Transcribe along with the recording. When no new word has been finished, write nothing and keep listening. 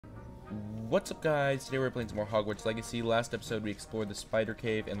What's up, guys? Today we're playing some more Hogwarts Legacy. Last episode we explored the Spider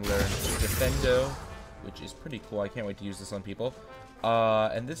Cave and learned Defendo, which is pretty cool. I can't wait to use this on people.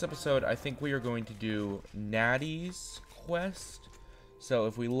 And this episode, I think we are going to do Natty's quest. So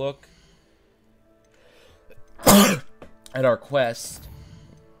if we look at our quest,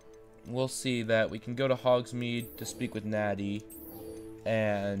 we'll see that we can go to Hogsmeade to speak with Natty,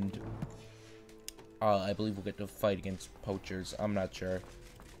 and I believe we'll get to fight against Poachers. I'm not sure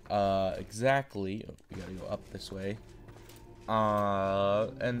exactly. Oh, we gotta go up this way.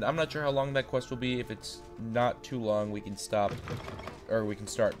 And I'm not sure how long that quest will be. If it's not too long, we can stop, or we can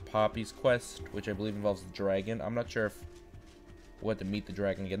start Poppy's quest, which I believe involves the dragon. I'm not sure if we'll have to meet the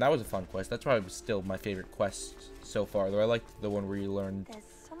dragon again. That was a fun quest. That's probably still my favorite quest so far, though I liked the one where you learned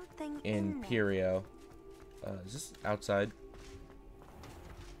in Perio. Is this outside?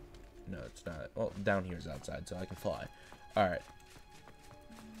 No, it's not. Well, down here is outside, so I can fly. Alright.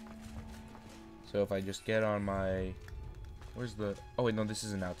 So if I just get on my... Where's the... Oh, wait, no, this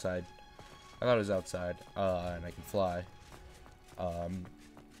isn't outside. I thought it was outside. And I can fly.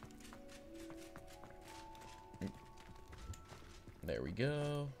 There we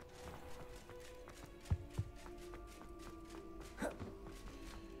go.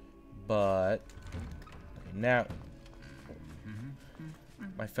 But... Okay, now...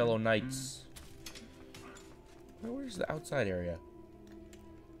 My fellow knights. Where's the outside area?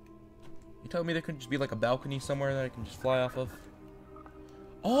 You telling me there couldn't just be like a balcony somewhere that I can just fly off of?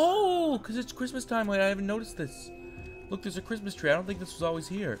 Oh, because it's Christmas time. Like, I haven't noticed this. Look, there's a Christmas tree. I don't think this was always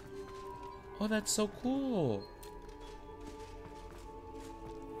here. Oh, that's so cool.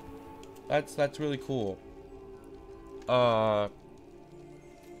 That's really cool. Get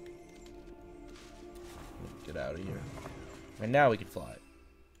out of here. And now we can fly.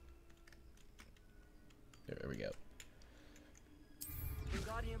 There we go.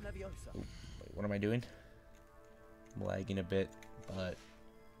 Oh, wait, what am I doing? I'm lagging a bit, but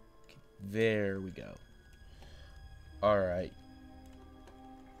there we go. Alright.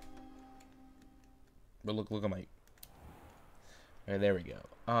 But look at my... Alright, there we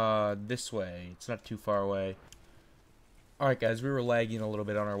go. This way. It's not too far away. Alright, guys, we were lagging a little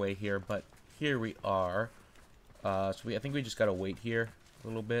bit on our way here, but here we are. I think we just gotta wait here a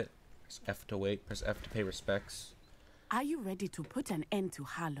little bit. Press F to wait. Press F to pay respects. Are you ready to put an end to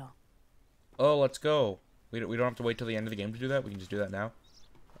Harlow? Oh, let's go. We don't have to wait till the end of the game to do that. We can just do that now.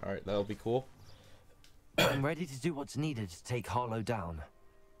 Alright, that'll be cool. I'm ready to do what's needed to take Harlow down.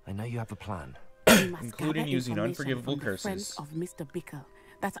 I know you have a plan. Including using unforgivable curses. Friends of Mr. Bickle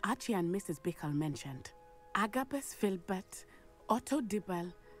that Archie and Mrs. Bickle mentioned. Agabus Filbert, Otto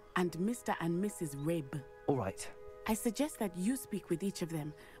Dibble, and Mr. and Mrs. Rabe. All right. I suggest that you speak with each of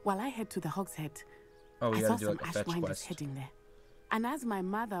them while I head to the Hogshead. Oh, we I gotta saw do some like a fetch Ashwinders quest. heading there. And as my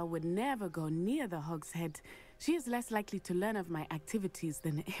mother would never go near the Hogshead, she is less likely to learn of my activities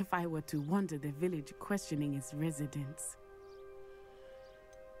than if I were to wander the village questioning its residents.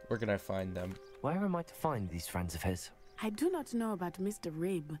 Where can I find them? Where am I to find these friends of his? I do not know about Mr.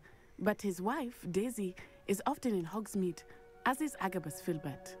 Rabe, but his wife, Daisy, is often in Hogsmeade, as is Agabus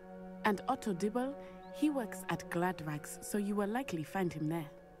Filbert. And Otto Dibble, he works at Gladrags, so you will likely find him there.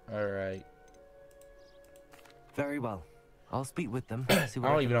 Alright. Very well. I'll speak with them. I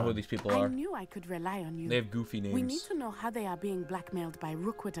don't even know who these people I are. knew I could rely on you. They have goofy names. We need to know how they are being blackmailed by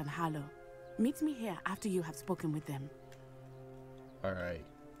Rookwood and Harlow. Meet me here after you have spoken with them. Alright.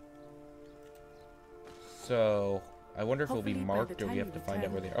 So, I wonder if it'll be Hopefully, by marked the or we time have to you find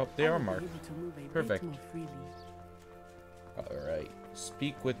out where return, they are. Oh, they I are will be marked. able to move a bit Perfect. more freely. Alright.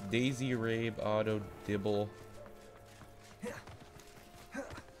 Speak with Daisy, Rabe, Otto, Dibble.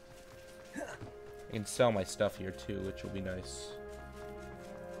 I can sell my stuff here too, which will be nice.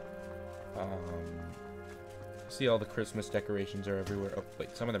 See, all the Christmas decorations are everywhere. Oh,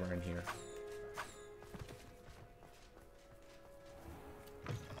 wait, some of them are in here.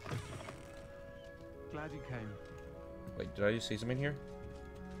 Glad you came. Wait, did I just see something here?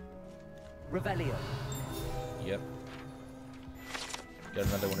 Revelio. Yep. Got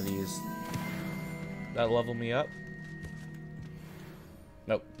another one of these. That level me up?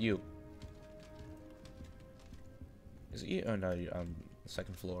 Nope, you. Is it you? Oh no, you're on the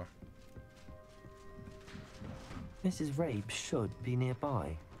second floor. Mrs. Rabe should be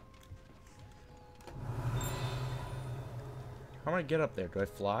nearby. How do I get up there? Do I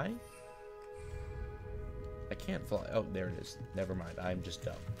fly? I can't fly. Oh, there it is. Never mind. I'm just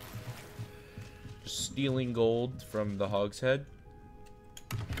dumb. Just stealing gold from the Hogshead.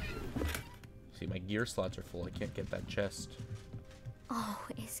 See, my gear slots are full. I can't get that chest. Oh,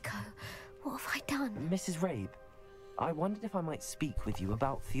 Isco, what have I done? Mrs. Rabe, I wondered if I might speak with you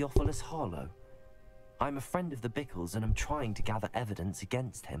about Theophilus Harlow. I'm a friend of the Bickles and I'm trying to gather evidence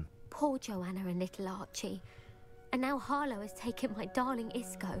against him. Poor Joanna and little Archie. And now Harlow has taken my darling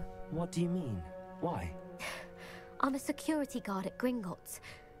Isco. What do you mean? Why? I'm a security guard at Gringotts,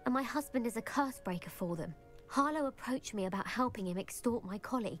 and my husband is a curse breaker for them. Harlow approached me about helping him extort my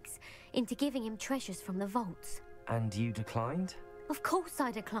colleagues into giving him treasures from the vaults. And you declined? Of course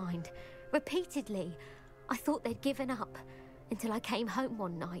I declined. Repeatedly. I thought they'd given up, until I came home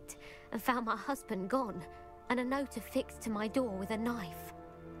one night and found my husband gone, and a note affixed to my door with a knife.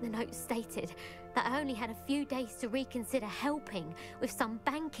 The note stated that I only had a few days to reconsider helping with some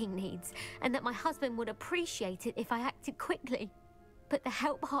banking needs, and that my husband would appreciate it if I acted quickly. But the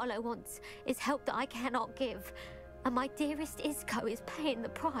help Harlow wants is help that I cannot give, and my dearest Isco is paying the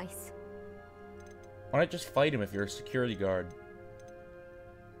price. Why not just fight him if you're a security guard?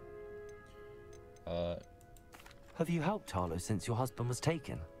 Have you helped Harlow since your husband was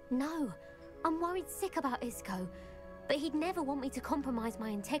taken? No, I'm worried sick about Isco, but he'd never want me to compromise my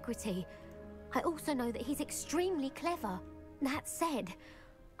integrity. I also know that he's extremely clever. That said,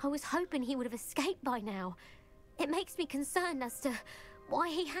 I was hoping he would have escaped by now. It makes me concerned as to why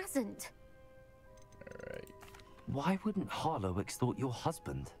he hasn't. Alright. Why wouldn't Harlow extort your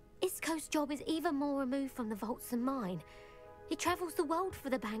husband? Isco's job is even more removed from the vaults than mine. He travels the world for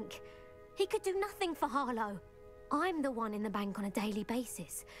the bank. He could do nothing for Harlow. I'm the one in the bank on a daily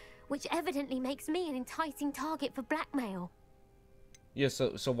basis, which evidently makes me an enticing target for blackmail. Yeah,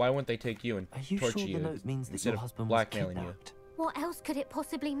 so why wouldn't they take you and Are you torture sure you the note means that instead your of husband was blackmailing you? kidnapped? What else could it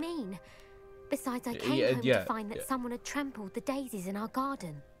possibly mean? Besides, I came Yeah, home yeah, to find that yeah. someone had trampled the daisies in our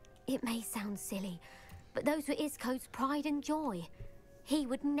garden. It may sound silly, but those were Isco's pride and joy. He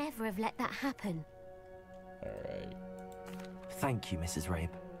would never have let that happen. Alright. Thank you, Mrs. Rabe.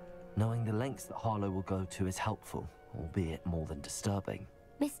 Knowing the lengths that Harlow will go to is helpful, albeit more than disturbing.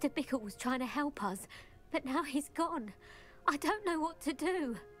 Mr. Bickle was trying to help us, but now he's gone. I don't know what to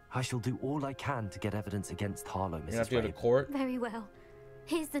do. I shall do all I can to get evidence against Harlow, You have Mrs. to go to Rabe. court? Very well.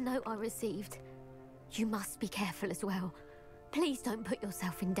 Here's the note I received. You must be careful as well. Please don't put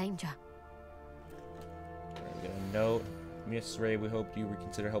yourself in danger. We got a note. Miss Ray, we hope you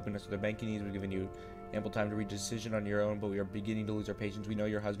reconsider helping us with our banking needs. We've given you ample time to reach a decision on your own, but we are beginning to lose our patience. We know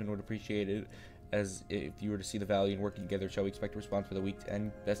your husband would appreciate it, as if you were to see the value in working together. Shall we expect a response for the week to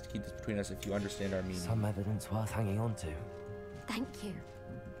end? Best to keep this between us if you understand our meaning. Some evidence worth hanging on to. Thank you.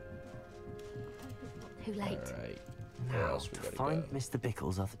 Too late. Alright. Where Now, else we to gotta find go? Mr.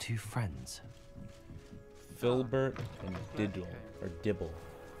 Bickle's other two friends. Filbert and Diddle. Or Dibble.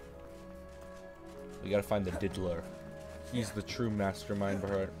 We gotta find the Diddler. He's the true mastermind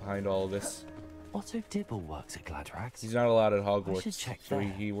behind all of this. Otto Dibble works at Gladrax. He's not allowed at I Hogwarts, should check so there.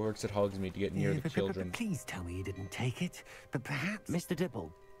 he works at Hogsmeade to get near the children. Please tell me you didn't take it. But perhaps... Mr.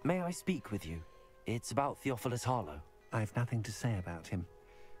 Dibble, may I speak with you? It's about Theophilus Harlow. I've nothing to say about him.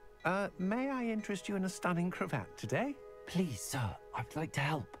 May I interest you in a stunning cravat today? Please, sir, I'd like to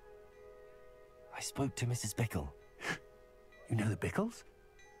help. I spoke to Mrs. Bickle. You know the Bickles?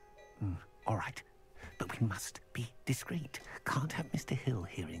 All right. But we must be discreet. Can't have Mr. Hill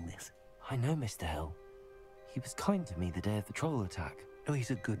hearing this. I know Mr. Hill. He was kind to me the day of the troll attack. Oh,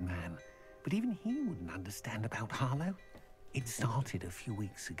 he's a good man. But even he wouldn't understand about Harlow. It started a few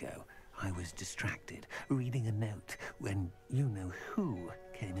weeks ago. I was distracted, reading a note, when you-know-who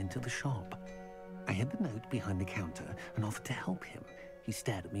came into the shop. I hid the note behind the counter and offered to help him. He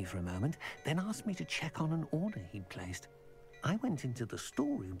stared at me for a moment, then asked me to check on an order he'd placed. I went into the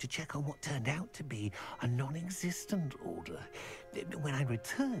storeroom to check on what turned out to be a non-existent order. When I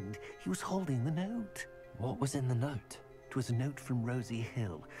returned, he was holding the note. What was in the note? It was a note from Rosie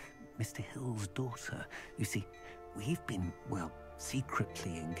Hill, Mr. Hill's daughter. You see, we've been, well,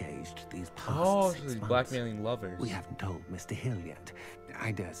 secretly engaged these past Oh, 6 so he's months. blackmailing lovers. We haven't told Mr. Hill yet.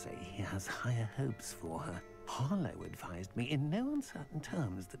 I dare say he has higher hopes for her. Harlow advised me in no uncertain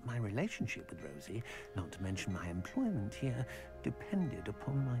terms that my relationship with Rosie, not to mention my employment here, depended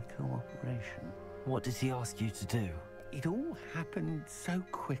upon my cooperation. What did he ask you to do? It all happened so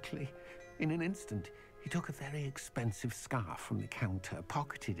quickly. In an instant, he took a very expensive scarf from the counter,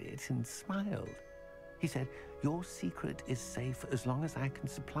 pocketed it, and smiled. He said, "Your secret is safe as long as I can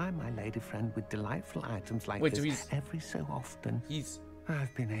supply my lady friend with delightful items like Wait, so this every so often."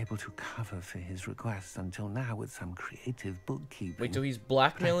 I've been able to cover for his requests until now with some creative bookkeeping. Wait, so he's but I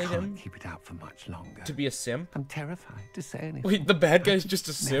blackmailing can't him keep it out for much longer. to be a simp? I'm terrified to say anything. Wait, the bad guy's just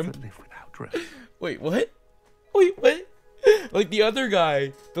a Never simp? live without Rose. Wait, what? Wait, what? Like, the other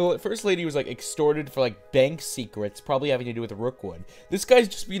guy, the first lady was, like, extorted for, like, bank secrets, probably having to do with Rookwood. This guy's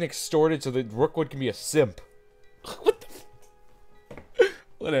just being extorted so that Rookwood can be a simp. What the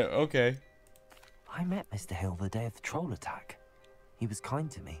Whatever, okay. I met Mr. Hill the day of the troll attack. He was kind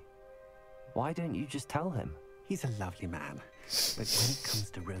to me. Why don't you just tell him? He's a lovely man. But when it comes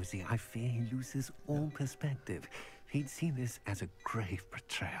to Rosie, I fear he loses all perspective. He'd see this as a grave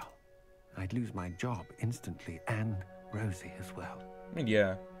betrayal. I'd lose my job instantly, and Rosie as well. I mean,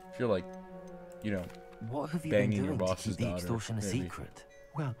 yeah. If you're like, you know, What have you banging been your doing to boss's keep the daughter, extortion a maybe. secret?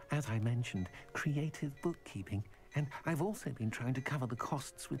 Well, as I mentioned, creative bookkeeping. And I've also been trying to cover the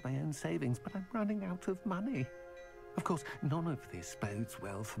costs with my own savings, but I'm running out of money. Of course, none of this bodes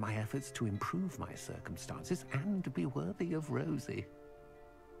well for my efforts to improve my circumstances and to be worthy of Rosie.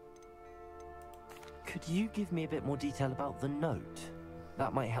 Could you give me a bit more detail about the note?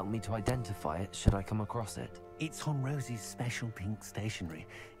 That might help me to identify it should I come across it. It's on Rosie's special pink stationery.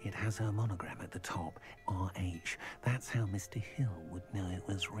 It has her monogram at the top, RH. That's how Mr. Hill would know it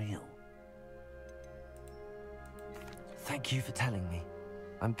was real. Thank you for telling me.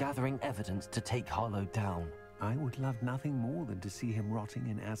 I'm gathering evidence to take Harlow down. I would love nothing more than to see him rotting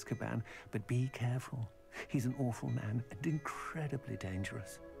in Azkaban, but be careful. He's an awful man and incredibly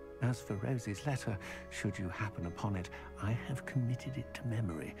dangerous. As for Rosie's letter, should you happen upon it, I have committed it to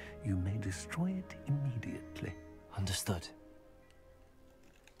memory. You may destroy it immediately. Understood.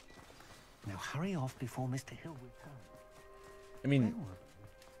 Now hurry off before Mr. Hill returns. I mean,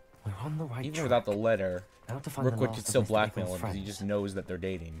 We're on the right even track. without the letter, Now to find the Rookwood last could of still Mr. blackmail Bickle's him because he friends. just knows that they're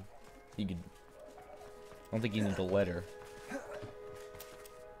dating. He could. I don't think he needs a letter.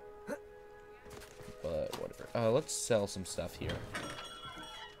 But whatever. Let's sell some stuff here.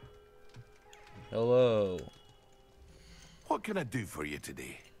 Hello. What can I do for you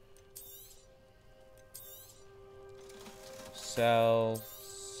today? Sell.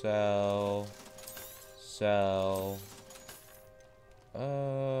 Sell. Sell.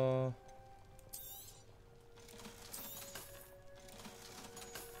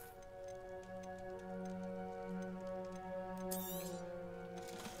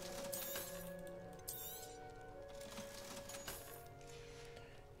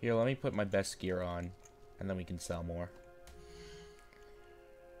 Here, let me put my best gear on, and then we can sell more.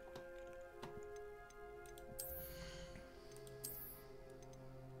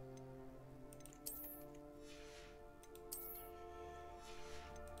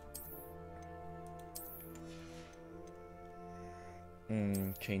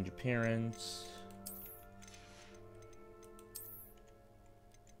 Change appearance.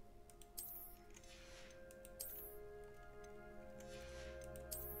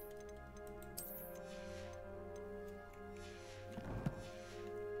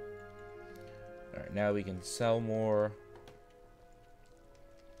 Alright, now we can sell more.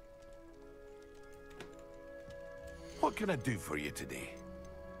 What can I do for you today?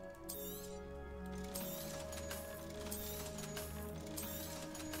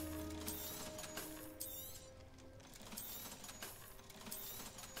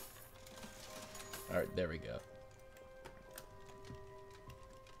 Alright, there we go.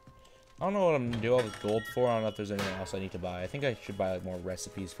 I don't know what I'm gonna do all this gold for. I don't know if there's anything else I need to buy. I think I should buy like more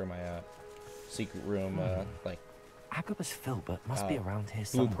recipes for my secret room, like Agabus Filbert must be around here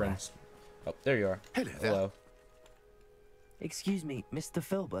somewhere. blueprints. Oh, there you are. Hello there. Hello. Excuse me, Mr.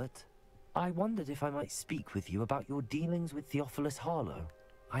 Filbert. I wondered if I might speak with you about your dealings with Theophilus Harlow.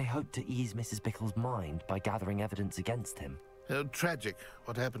 I hope to ease Mrs. Bickle's mind by gathering evidence against him. Tragic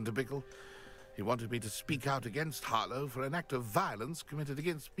what happened to Bickle. He wanted me to speak out against Harlow for an act of violence committed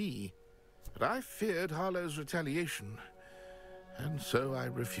against me. But I feared Harlow's retaliation, and so I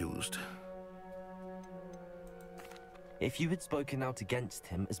refused. If you had spoken out against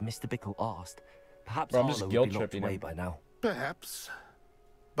him as Mr. Bickle asked, perhaps Bro, I'm just Harlow would guilt be locked tripping away him. by now. Perhaps.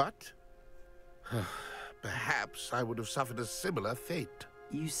 But perhaps I would have suffered a similar fate.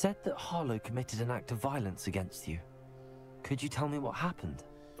 You said that Harlow committed an act of violence against you. Could you tell me what happened?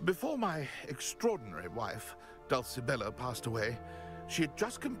 Before my extraordinary wife, Dulcibella, passed away, she had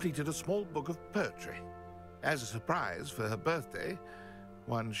just completed a small book of poetry. As a surprise for her birthday,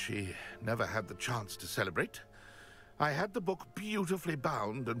 one she never had the chance to celebrate, I had the book beautifully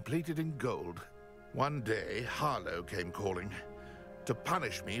bound and plated in gold. One day, Harlow came calling to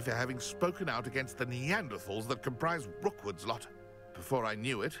punish me for having spoken out against the Neanderthals that comprise Rookwood's lot. Before I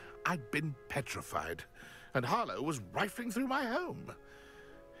knew it, I'd been petrified, and Harlow was rifling through my home.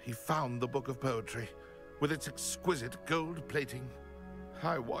 He found the book of poetry, with its exquisite gold plating.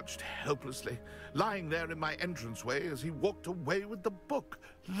 I watched helplessly, lying there in my entranceway as he walked away with the book,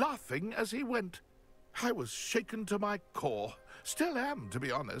 laughing as he went. I was shaken to my core. Still am, to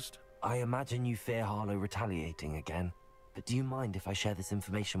be honest. I imagine you fear Harlow retaliating again, but do you mind if I share this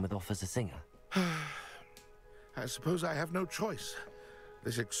information with Officer Singer? I suppose I have no choice.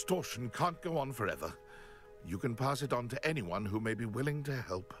 This extortion can't go on forever. You can pass it on to anyone who may be willing to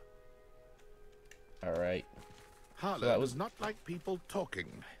help. Alright. Harlow that was does not like people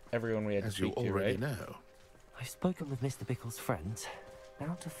talking, everyone we had to as you speak to, already right? know. I've spoken with Mr. Bickle's friends.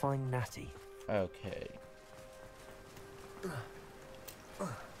 Now to find Natty. Okay.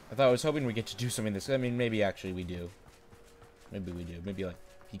 I was hoping we get to do something this. I mean, maybe actually we do. Maybe we do. Maybe like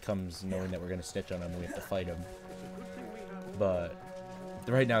he comes knowing that we're gonna stitch on him and we have to fight him. But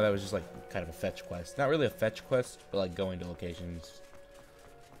right now that was just like kind of a fetch quest. Not really a fetch quest, but like going to locations,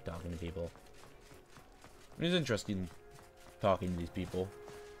 talking to people. It was interesting talking to these people,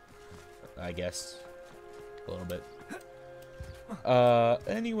 I guess. A little bit.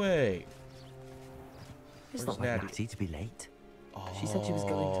 Anyway. It's Where's not like Natty? Natty to be late. She said she was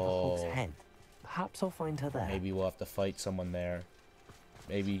going to the Hog's Head. Perhaps I'll find her there. Maybe we'll have to fight someone there.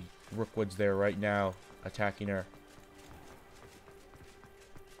 Maybe Rookwood's there right now, attacking her.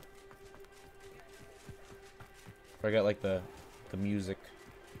 If I got like the music,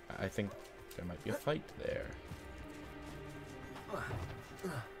 I think there might be a fight there.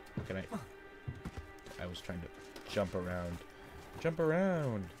 Can I was trying to jump around. Jump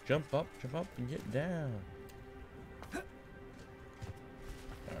around. Jump up, and get down.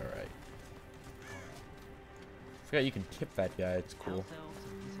 Alright. Forgot you can tip that guy, it's cool.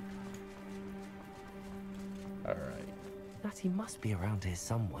 Alright. Natty must be around here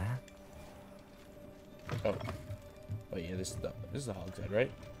somewhere. Oh. Oh yeah, this is the Hog's Head,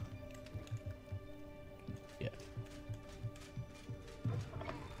 right? Yeah.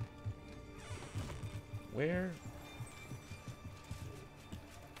 Where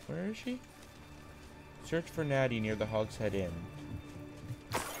is she? Search for Natty near the Hog's Head Inn.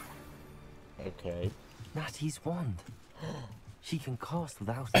 Okay. Natty's wand. She can cast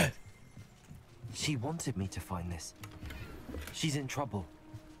without it. She wanted me to find this. She's in trouble.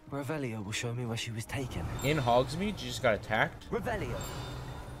 Revelio will show me where she was taken. In Hogsmeade, you just got attacked? Revelio!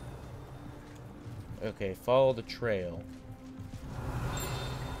 Okay, follow the trail.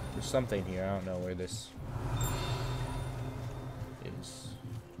 There's something here. I don't know where this is.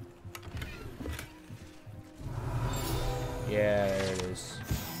 Yeah, there it is.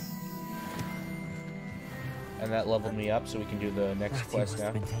 And that leveled me up so we can do the next Natty quest must now.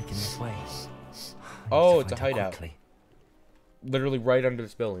 have been taken this way. Oh, it's a Find her hideout. quickly. Literally right under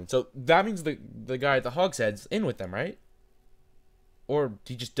this building. So that means the guy at the Hogshead's in with them, right? Or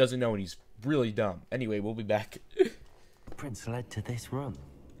he just doesn't know and he's really dumb. Anyway, we'll be back. Prince led to this room.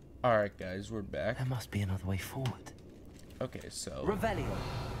 Alright, guys, we're back. There must be another way forward. Okay, so... Revelio!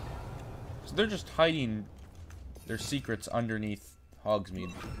 So they're just hiding their secrets underneath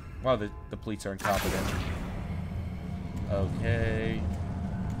Hogsmeade. Wow, the police are incompetent. Okay.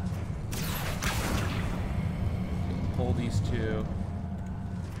 Pull these two.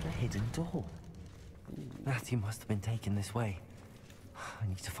 A hidden door. Natty must have been taken this way. I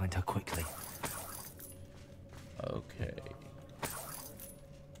need to find her quickly. Okay.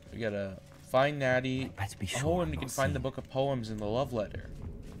 We gotta find Natty. Better be sure Oh, I'm and we can not find the seen. book of poems in the love letter.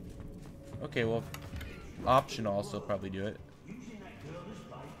 Okay, well, optional also probably do it.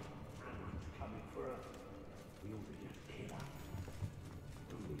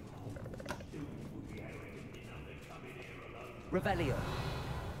 Revelio!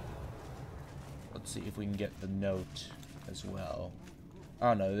 Let's see if we can get the note as well.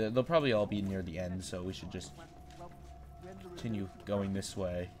 Oh no, they'll probably all be near the end, so we should just continue going this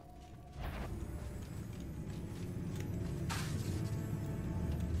way.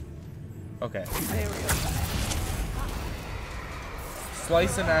 Okay.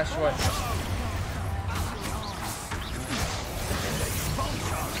 Slice and ash what?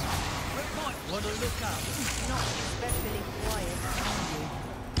 Want to look up? Not especially quiet,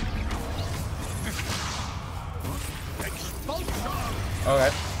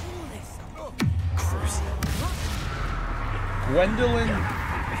 Okay. Gwendolyn?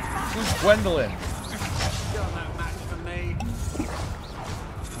 Who's Gwendolyn? You're no match for me.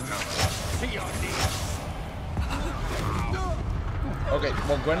 To your knees. Okay,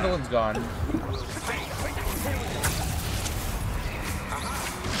 well, Gwendolyn's gone.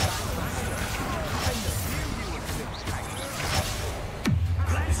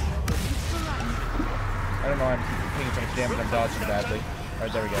 I don't know, I'm taking so much damage, I'm dodging badly.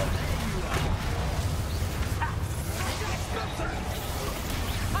 Alright, there we go.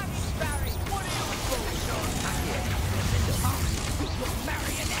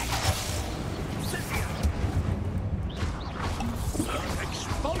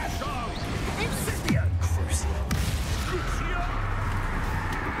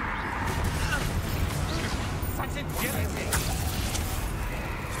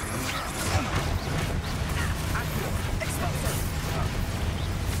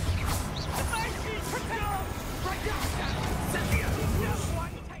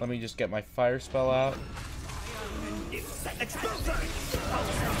 Let me just get my fire spell out.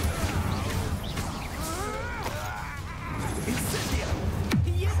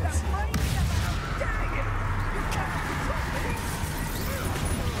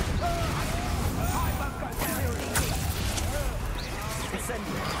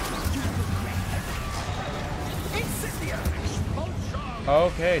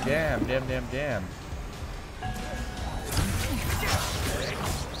 Okay, damn. Okay.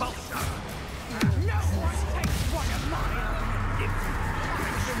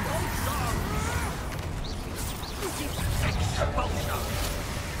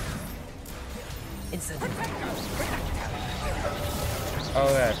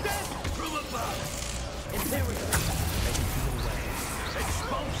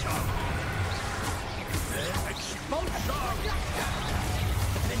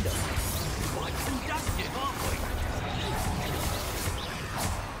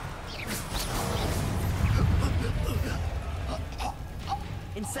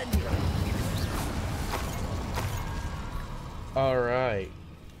 Alright.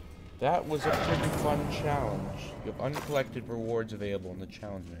 That was a pretty fun challenge. You have uncollected rewards available in the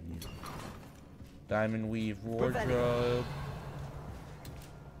challenge menu. Diamond Weave Wardrobe.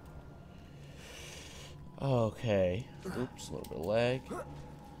 Okay. Oops, a little bit of lag.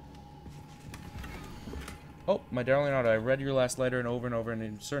 Oh, my darling Otto, I read your last letter and over, and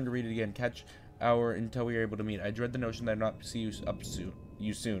I'm certain to read it again. Catch our until we are able to meet. I dread the notion that I not see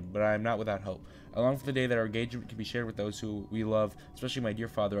you soon, but I am not without hope. I long for the day that our engagement can be shared with those who we love, especially my dear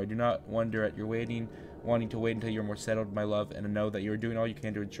father. I do not wonder at your wanting to wait until you're more settled, my love, and to know that you are doing all you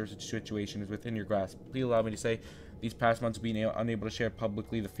can to ensure such a situation is within your grasp. Please allow me to say, these past months being unable to share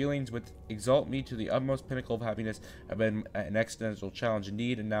publicly the feelings which exalt me to the utmost pinnacle of happiness have been an existential challenge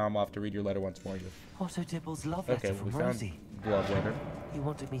indeed, and now I'm off to read your letter once more. Otto Dibble's love letter from Rosie. Love letter. He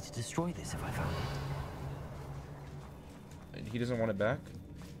wanted me to destroy this if I found it. He doesn't want it back?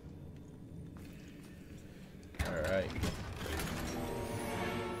 Alright.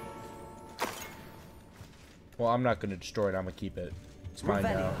 Well, I'm not going to destroy it. I'm going to keep it. It's mine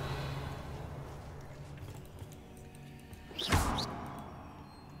now.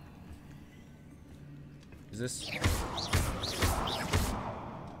 Is this...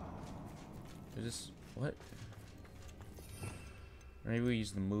 What? Maybe we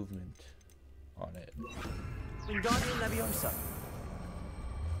use the movement on it.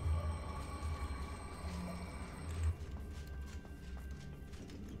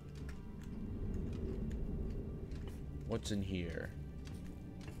 What's in here?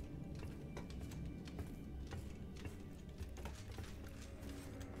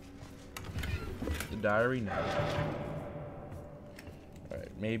 The diary? No.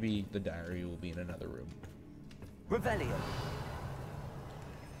 Alright, maybe the diary will be in another room. Revelio.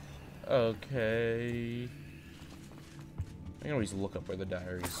 Okay. I can always look up where the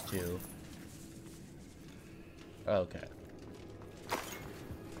diary is too. Okay.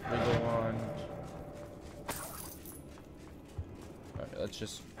 Wiggle wand. Alright, let's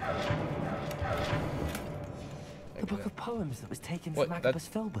just... The book of poems that was taken from Agabus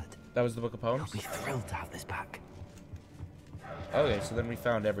Filbert. That was the book of poems? I'll be thrilled to have this back. Okay, so then we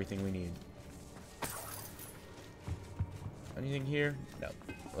found everything we need. Anything here? No.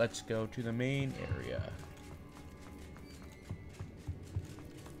 Let's go to the main area.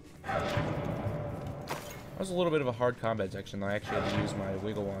 That was a little bit of a hard combat section. I actually had to use my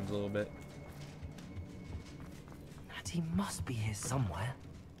wiggle wands a little bit. Natty must be here somewhere.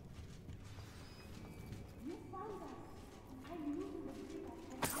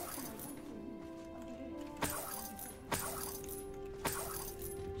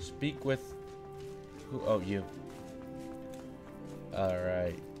 Speak with... who? Oh, you.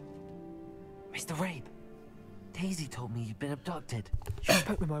 Alright. Mr. Rabe, Daisy told me you'd been abducted. You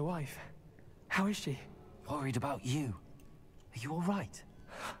spoke with my wife. How is she? Worried about you. Are you alright?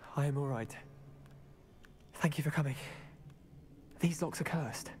 I am alright. Thank you for coming. These locks are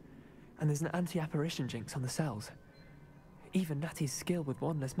cursed, and there's an anti-apparition jinx on the cells. Even Natty's skill with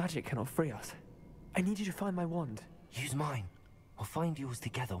wandless magic cannot free us. I need you to find my wand. Use mine. We'll find yours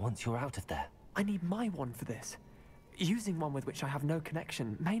together once you're out of there. I need my wand for this. Using one with which I have no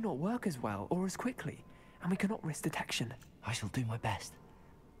connection may not work as well or as quickly, and we cannot risk detection. I shall do my best.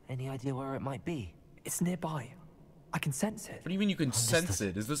 Any idea where it might be? It's nearby. I can sense it. What do you mean you can sense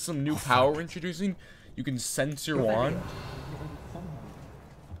it? Is this some new power we're introducing? You can sense your wand?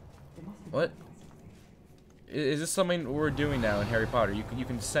 What? Is this something we're doing now in Harry Potter? You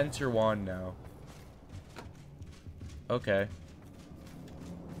can sense your wand now. Okay.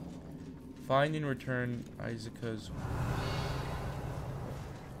 Find and return Isaac's...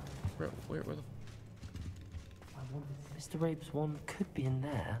 Where the... I wonder if Mr. Rabe's wand could be in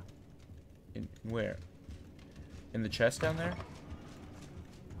there. In where? In the chest down there?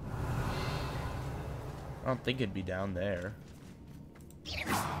 I don't think it'd be down there.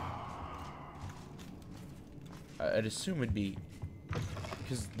 I'd assume it'd be...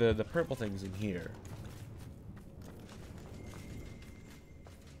 Because the purple thing's in here.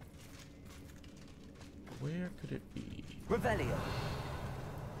 Where could it be? Revelio.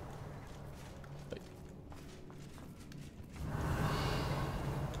 Wait.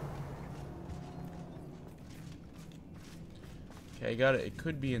 Okay, I got it. It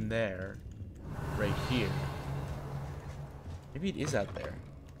could be in there. Right here. Maybe it is out there.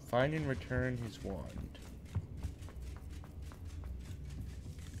 Find and return his wand.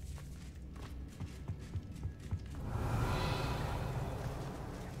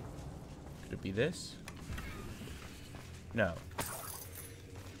 Could it be this? No.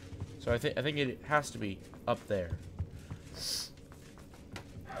 So I think it has to be up there.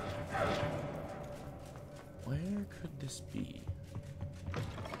 Where could this be?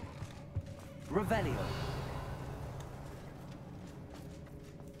 Revelio.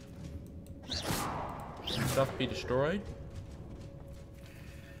 Stuff be destroyed?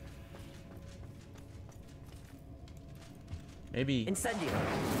 Maybe Incendio. you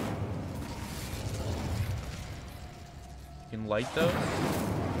can light those?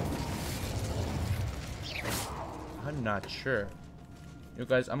 I'm not sure. You know,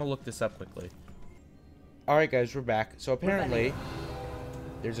 guys, I'm gonna look this up quickly. Alright guys, we're back. So apparently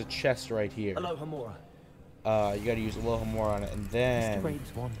there's a chest right here. Alohomora. You gotta use Alohomora on it, and then Mr.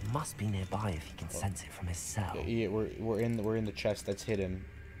 Rabe's wand must be nearby if he can sense it from his cell. yeah, we're in the chest that's hidden.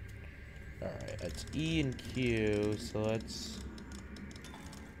 Alright, it's E and Q, so let's...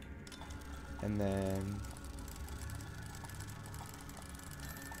 And then...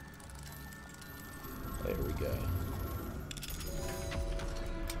 There we go.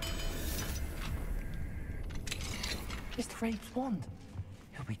 Mr. Rabe's wand.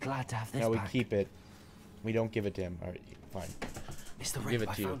 He'll be glad to have this No, we back. keep it. We don't give it to him. Alright, fine. Mr. We'll Rabe, give it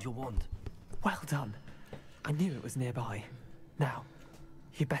I to you. found your wand. Well done. I knew it was nearby. Now,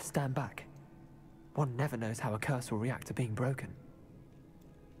 you best stand back. One never knows how a curse will react to being broken.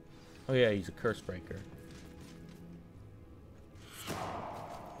 Oh yeah, he's a curse breaker.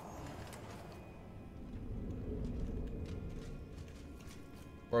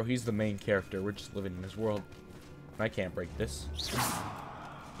 Bro, he's the main character. We're just living in his world. I can't break this.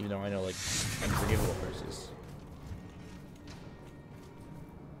 Even though I know, like, unforgivable curses.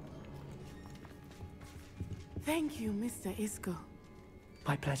 Thank you, Mr. Isco.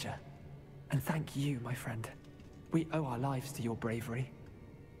 My pleasure. And thank you, my friend. We owe our lives to your bravery.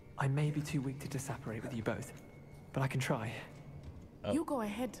 I may be too weak to disapparate with you both, but I can try. Oh. You go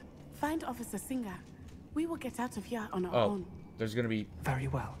ahead. Find Officer Singer. We will get out of here on our Oh, own. there's gonna be... Very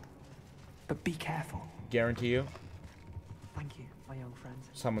well. But be careful. Guarantee you, Thank you, my young friend.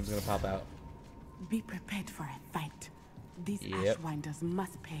 someone's gonna pop out. Be prepared for a fight. These Yep. Ashwinders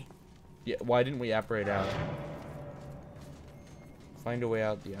must pay. Yeah, why didn't we apparate out? Find a way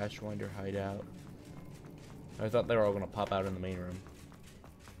out the Ashwinder hideout. I thought they were all gonna pop out in the main room.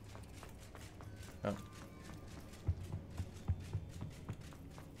 Oh.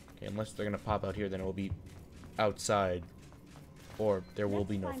 Okay, unless they're gonna pop out here, then it will be outside. Or there will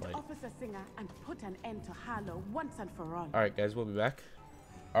be no Let's fight. find Officer Singer and put an end to Harlow once and for all. Alright guys, we'll be back.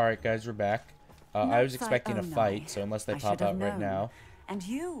 Alright guys, we're back. I Not was expecting a so fight, so unless they I pop should have out right known. now, And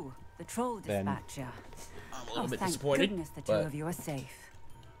you, the troll Then dispatcher. I'm a little bit thank disappointed. goodness the two But of you are safe.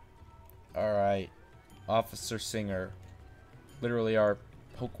 alright. Officer Singer. Literally our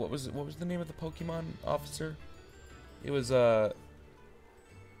what was the name of the Pokemon officer? It was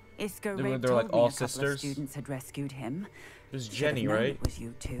Isco They were- Rabe they're told like me all a couple sisters. of students had rescued him. it was Should have Jenny, known right? It was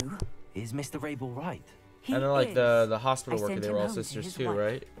you two. Is Mr. Rabe all right? He And then like is. the hospital I worker, sent they him were all home to sisters his too, wife,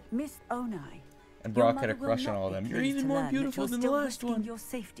 right? Miss Onai. And Your Brock had a mother will crush on not all be of them. You're pleased even to more learn that beautiful you're than the still last risking one. your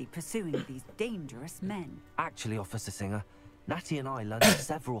safety pursuing these dangerous men. Actually, Officer Singer, Natty and I learned of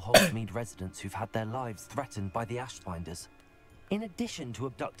several Hogsmeade residents who've had their lives threatened by the Ashfinders. In addition to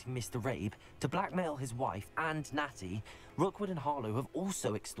abducting Mr. Rabe to blackmail his wife and Natty, Rookwood and Harlow have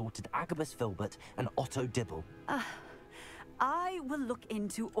also extorted Agabus Filbert and Otto Dibble. I will look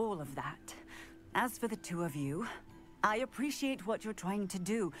into all of that. As for the two of you, I appreciate what you're trying to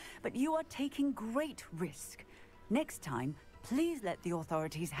do, but you are taking great risk. Next time, please let the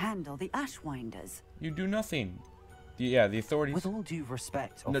authorities handle the Ashwinders. You do nothing. Yeah, the authorities... With all due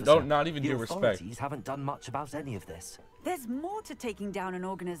respect, No, officer, don't, not even the due respect. authorities haven't done much about any of this. There's more to taking down an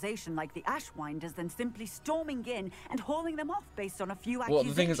organization like the Ashwinders than simply storming in and hauling them off based on a few accusations.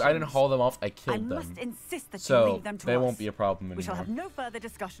 Well, the thing is, I didn't haul them off, I killed them. I must insist that you So, leave them to they us. won't be a problem anymore. We shall have no further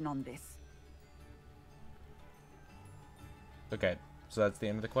discussion on this. Okay, so that's the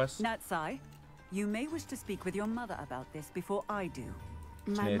end of the quest? Natsai, you may wish to speak with your mother about this before I do.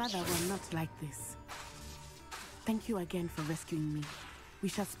 My Snitch. mother will not like this. Thank you again for rescuing me. We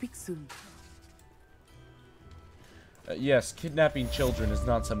shall speak soon. Yes, kidnapping children is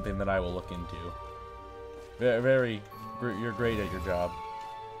not something that I will look into. You're great at your job.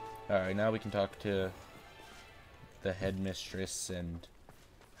 Alright, now we can talk to the headmistress and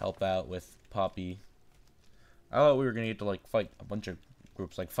help out with Poppy. I thought we were gonna get to, like, fight a bunch of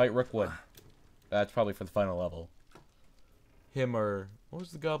groups, like fight Rookwood. That's probably for the final level. Him or... what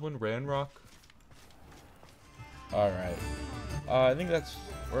was the goblin? Ranrock? Alright. I think that's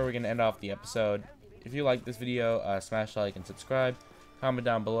where we're gonna end off the episode. If you like this video, smash like and subscribe. Comment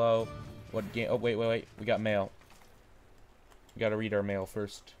down below what game... oh, wait. We got mail. We gotta read our mail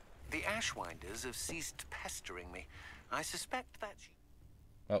first. The Ashwinders have ceased pestering me. I suspect that...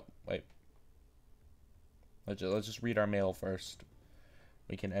 Oh, wait. Let's just read our mail first.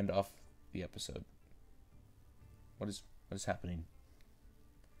 We can end off the episode. What is happening?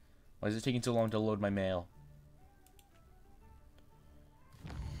 Why is it taking so long to load my mail?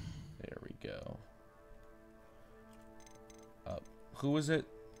 There we go. Who is it?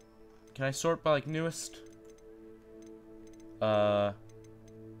 Can I sort by, like, newest? Yeah,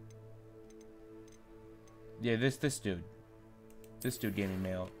 this dude. This dude gave me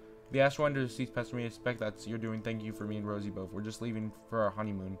mail. The Ashwinders ceased pestering me. I expect that's you're doing. Thank you for me and Rosie both. We're just leaving for our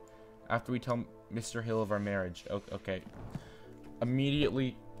honeymoon. After we tell Mr. Hill of our marriage. Okay.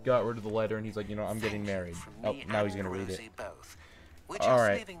 Immediately got rid of the letter, and he's like, you know, I'm getting married. Oh, now he's gonna read it. We're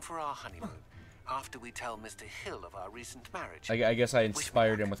just leaving for our honeymoon. After we tell Mr. Hill of our recent marriage. I guess I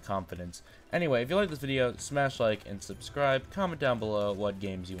inspired him with confidence. Anyway, if you like this video, smash like and subscribe. Comment down below what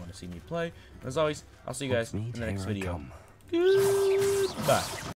games you want to see me play. And as always, I'll see you guys in the next video. Goodbye.